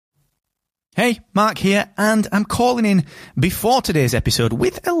Hey, Mark here, and I'm calling in before today's episode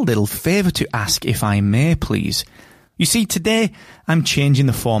with a little favour to ask, if I may, please. You see, today I'm changing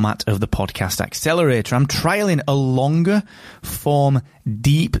the format of the Podcast Accelerator. I'm trialling a longer form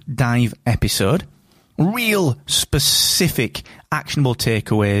deep dive episode, real specific actionable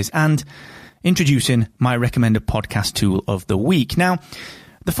takeaways, and introducing my recommended podcast tool of the week. Now,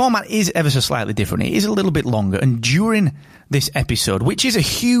 the format is ever so slightly different. It is a little bit longer, and during this episode, which is a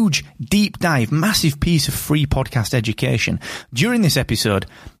huge, deep dive, massive piece of free podcast education, during this episode,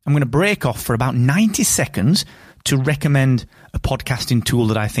 I'm going to break off for about 90 seconds to recommend a podcasting tool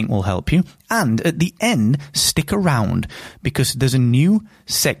that I think will help you. And at the end, stick around, because there's a new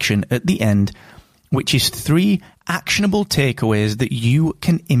section at the end, which is 3 actionable takeaways that you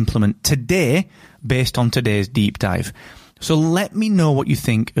can implement today based on today's deep dive. So let me know what you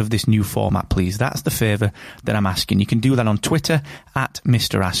think of this new format, please. That's the favour that I'm asking. You can do that on Twitter at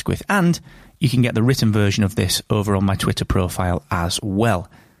Mr. Asquith, and you can get the written version of this over on my Twitter profile as well.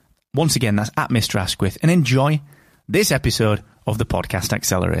 Once again, that's at Mr. Asquith, and enjoy this episode of the Podcast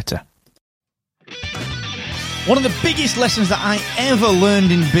Accelerator. One of the biggest lessons that I ever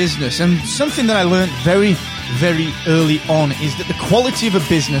learned in business, and something that I learned very, very early on, is that the quality of a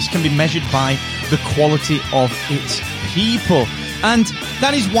business can be measured by the quality of its people. And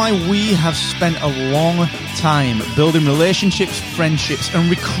that is why we have spent a long time building relationships, friendships, and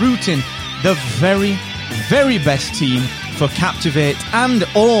recruiting the very, very best team for Captivate and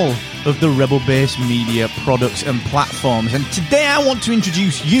all of the Rebel-based media products and platforms. And today I want to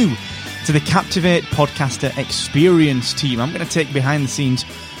introduce you to the Captivate Podcaster Experience team. I'm going to take behind the scenes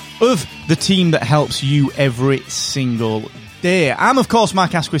of the team that helps you every single day. I'm, of course,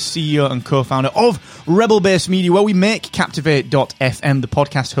 Mark Asquith, CEO and co-founder of Rebel-based Media, where we make Captivate.fm, the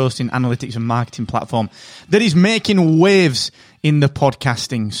podcast hosting, analytics and marketing platform that is making waves in the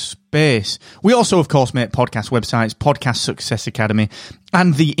podcasting space. We also, of course, make podcast websites, Podcast Success Academy,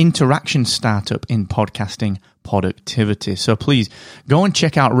 and the interaction startup in podcasting productivity. So please go and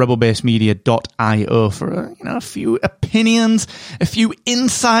check out rebelbasedmedia.io for a few opinions, a few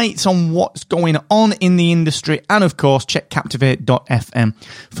insights on what's going on in the industry, and of course check Captivate.fm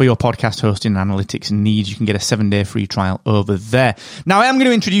for your podcast hosting and analytics needs. You can get a 7-day free trial over there. Now, I am going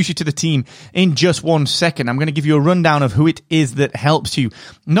to introduce you to the team in just 1 second. I'm going to give you a rundown of who it is that helps you,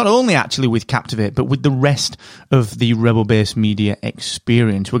 not only actually with Captivate, but with the rest of the Rebel-based media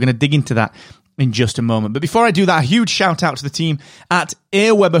experience. We're going to dig into that in just a moment. But before I do that, a huge shout out to the team at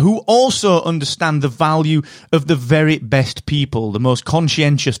Aweber, who also understand the value of the very best people, the most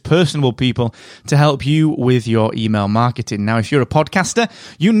conscientious, personable people to help you with your email marketing. Now, if you're a podcaster,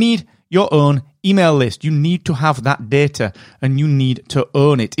 you need your own email list. You need to have that data and you need to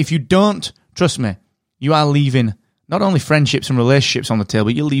own it. If you don't, trust me, you are leaving not only friendships and relationships on the table,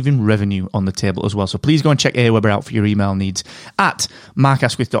 you're leaving revenue on the table as well. So please go and check Aweber out for your email needs at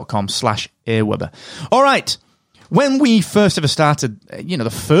markasquith.com/Aweber. All right. When we first ever started, the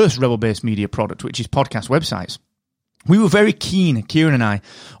first Rebel-based media product, which is podcast websites, we were very keen, Kieran and I,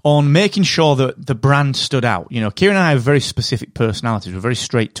 on making sure that the brand stood out. Kieran and I have very specific personalities. We're very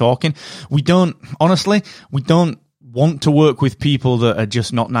straight talking. We don't want to work with people that are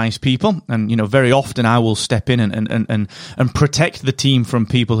just not nice people. And, very often I will step in and protect the team from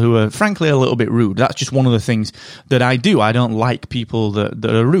people who are, frankly, a little bit rude. That's just one of the things that I do. I don't like people that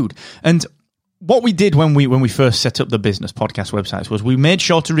are rude. And what we did when we first set up the business podcast websites was we made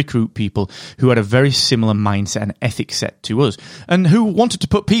sure to recruit people who had a very similar mindset and ethic set to us, and who wanted to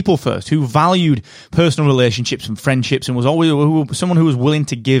put people first, who valued personal relationships and friendships, and was always someone who was willing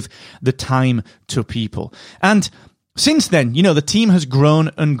to give the time to people. And since then, the team has grown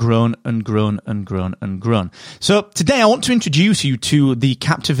and grown and grown and grown and grown. So today I want to introduce you to the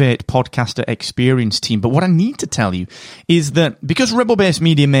Captivate Podcaster Experience team. But what I need to tell you is that because Rebel-based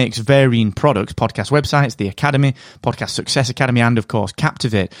Media makes varying products, podcast websites, the Academy, Podcast Success Academy, and of course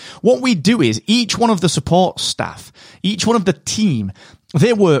Captivate, what we do is each one of the support staff, each one of the team,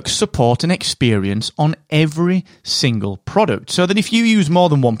 they work, support, and experience on every single product, so that if you use more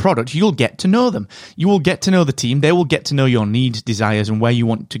than one product, you'll get to know them. You will get to know the team. They will get to know your needs, desires, and where you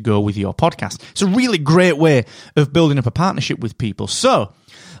want to go with your podcast. It's a really great way of building up a partnership with people. So,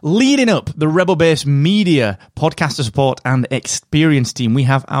 leading up the Rebel-based Media podcaster support and experience team, we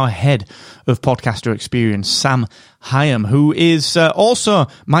have our head of podcaster experience, Sam Hyam, who is also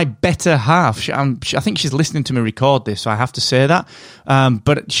my better half. I think she's listening to me record this, so I have to say that.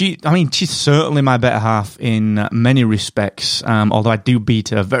 But she's certainly my better half in many respects, although I do beat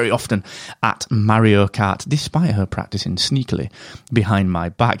her very often at Mario Kart, despite her practicing sneakily behind my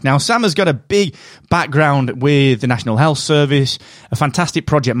back. Now, Sam has got a big background with the National Health Service, a fantastic fantastic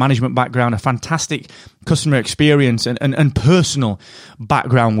project management background, a fantastic customer experience and personal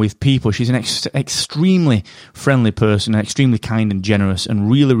background with people. She's an extremely friendly person, extremely kind and generous, and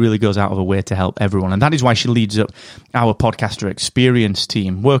really, really goes out of her way to help everyone. And that is why she leads up our podcaster experience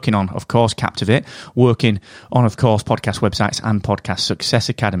team, working on, of course, Captivate, working on, of course, podcast websites and Podcast Success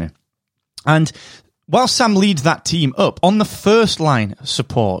Academy. And while Sam leads that team up, on the first line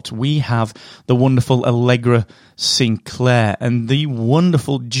support, we have the wonderful Allegra Sinclair and the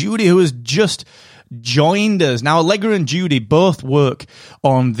wonderful Judy, who has just joined us. Now, Allegra and Judy both work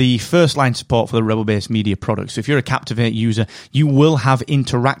on the first line support for the Rebel-based media products. So if you're a Captivate user, you will have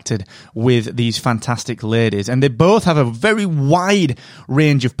interacted with these fantastic ladies. And they both have a very wide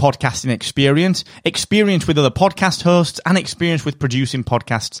range of podcasting experience with other podcast hosts, and experience with producing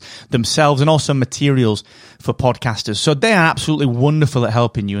podcasts themselves, and also materials for podcasters. So they are absolutely wonderful at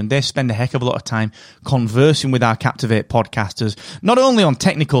helping you, and they spend a heck of a lot of time conversing with our Captivate podcasters, not only on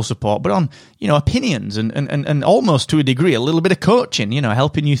technical support, but on, opinions and almost to a degree, a little bit of coaching,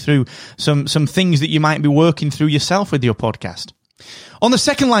 helping you through some things that you might be working through yourself with your podcast. On the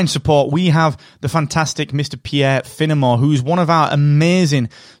second line support, we have the fantastic Mr. Pierre Finnemore, who's one of our amazing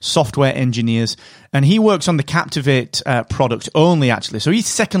software engineers, and he works on the Captivate product only, actually. So he's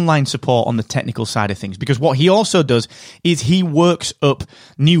second line support on the technical side of things, because what he also does is he works up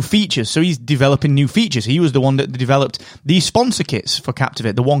new features. So he's developing new features. He was the one that developed the sponsor kits for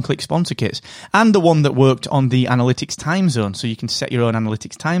Captivate, the one-click sponsor kits, and the one that worked on the analytics time zone, so you can set your own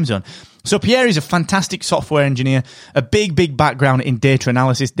analytics time zone. So Pierre is a fantastic software engineer, a big background in data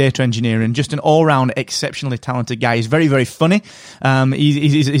analysis, data engineering, just an all-round exceptionally talented guy. He's very, very funny.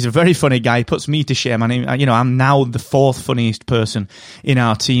 He's a very funny guy. He puts me to shame. I'm now the fourth funniest person in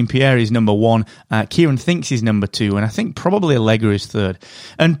our team. Pierre is number one. Kieran thinks he's number two, and I think probably Allegra is third.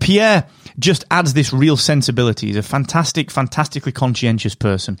 And Pierre just adds this real sensibility. He's a fantastically conscientious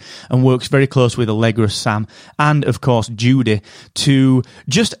person, and works very close with Allegra, Sam, and of course Judy to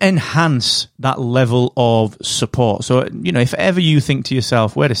just enhance that level of support. So, if ever you think to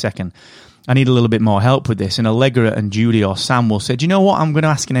yourself, wait a second, I need a little bit more help with this, and Allegra and Judy or Sam will say, do you know what, I'm going to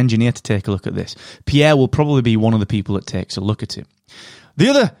ask an engineer to take a look at this. Pierre will probably be one of the people that takes a look at it. The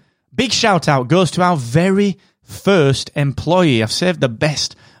other big shout out goes to our very first employee. I've saved the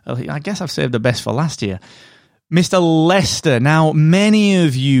best for last year. Mr. Lester. Now, many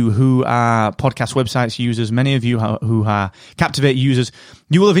of you who are podcast websites users, many of you who are Captivate users,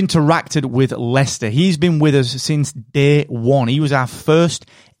 you will have interacted with Lester. He's been with us since day one. He was our first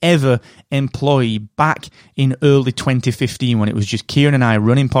ever employee back in early 2015, when it was just Kieran and I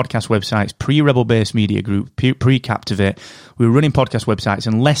running podcast websites, pre-Rebel Base Media Group, pre-Captivate. We were running podcast websites,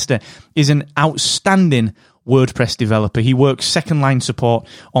 and Lester is an outstanding WordPress developer. He works second line support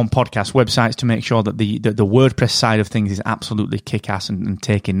on podcast websites to make sure that the WordPress side of things is absolutely kick-ass and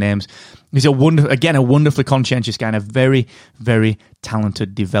taking names. He's a wonderfully conscientious guy and a very, very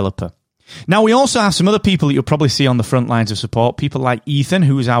talented developer. Now, we also have some other people that you'll probably see on the front lines of support. People like Ethan,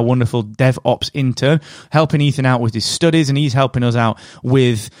 who is our wonderful DevOps intern, helping Ethan out with his studies, and he's helping us out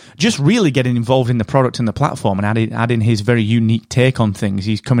with just really getting involved in the product and the platform and adding his very unique take on things.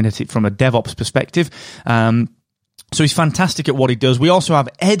 He's coming at it from a DevOps perspective. So he's fantastic at what he does. We also have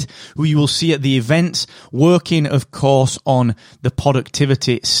Ed, who you will see at the events, working, of course, on the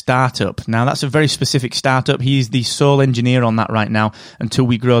productivity startup. Now, that's a very specific startup. He's the sole engineer on that right now until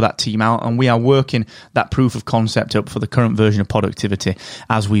we grow that team out, and we are working that proof of concept up for the current version of productivity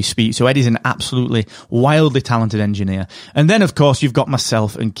as we speak. So Ed is an absolutely wildly talented engineer. And then, of course, you've got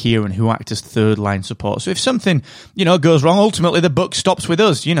myself and Kieran, who act as third line support. So if something, goes wrong, ultimately the buck stops with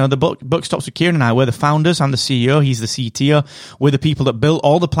us. The buck stops with Kieran and I. We're the founders. I'm the CEO. He's the CTO. We're the people that build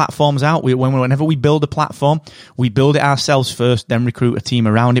all the platforms out. Whenever we build a platform, we build it ourselves first, then recruit a team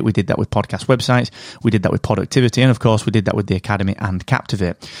around it. We did that with podcast websites. We did that with productivity. And of course, we did that with the Academy and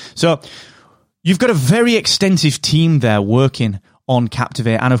Captivate. So you've got a very extensive team there working on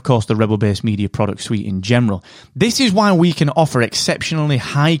Captivate and, of course, the Rebel-based media product suite in general. This is why we can offer exceptionally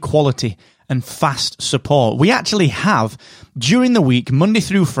high quality and fast support. We actually have, during the week, Monday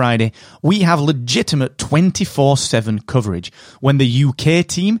through Friday, we have legitimate 24/7 coverage. When the UK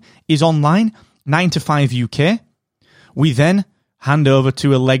team is online, 9 to 5 UK, we then hand over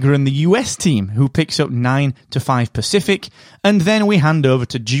to Allegra and the US team, who picks up 9 to 5 Pacific, and then we hand over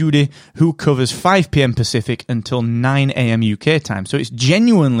to Judy, who covers 5 p.m. Pacific until 9 a.m. UK time. So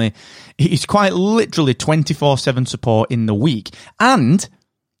it's quite literally 24/7 support in the week. And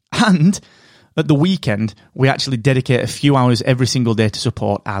at the weekend, we actually dedicate a few hours every single day to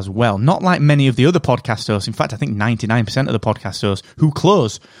support as well. Not like many of the other podcast hosts. In fact, I think 99% of the podcast hosts who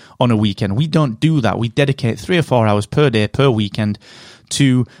close on a weekend. We don't do that. We dedicate 3 or 4 hours per day, per weekend,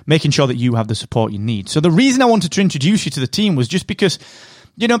 to making sure that you have the support you need. So the reason I wanted to introduce you to the team was just because,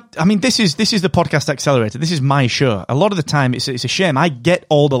 you know, I mean, this is the Podcast Accelerator. This is my show. A lot of the time, it's a shame I get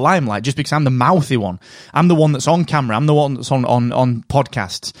all the limelight just because I'm the mouthy one. I'm the one that's on camera. I'm the one that's on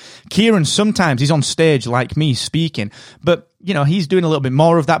podcasts. Kieran, sometimes he's on stage like me speaking, but you know, he's doing a little bit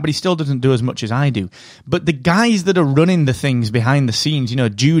more of that, but he still doesn't do as much as I do. But the guys that are running the things behind the scenes, you know,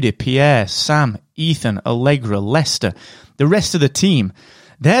 Judy, Pierre, Sam, Ethan, Allegra, Lester, the rest of the team,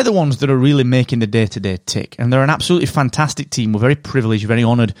 they're the ones that are really making the day-to-day tick. And they're an absolutely fantastic team. We're very privileged, very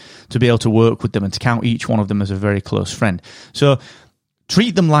honoured to be able to work with them and to count each one of them as a very close friend. So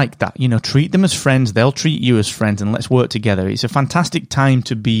treat them like that, you know, treat them as friends. They'll treat you as friends, and let's work together. It's a fantastic time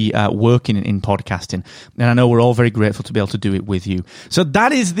to be working in podcasting, and I know we're all very grateful to be able to do it with you. So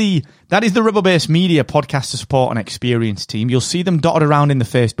that is the Rebel Base Media podcaster support and experience team. You'll see them dotted around in the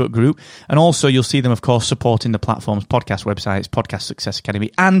Facebook group, and also you'll see them, of course, supporting the platforms, podcast websites, Podcast Success Academy,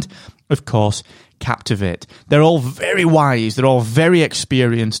 and, of course, Captivate. They're all very wise, they're all very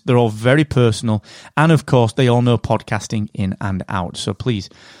experienced, they're all very personal, and of course they all know podcasting in and out. So please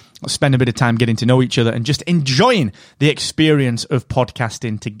spend a bit of time getting to know each other and just enjoying the experience of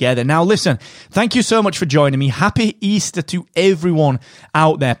podcasting together. Now listen, thank you so much for joining me. Happy Easter to everyone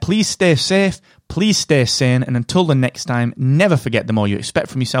out there. Please stay safe, please stay sane, and until the next time, never forget, the more you expect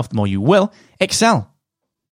from yourself, the more you will excel.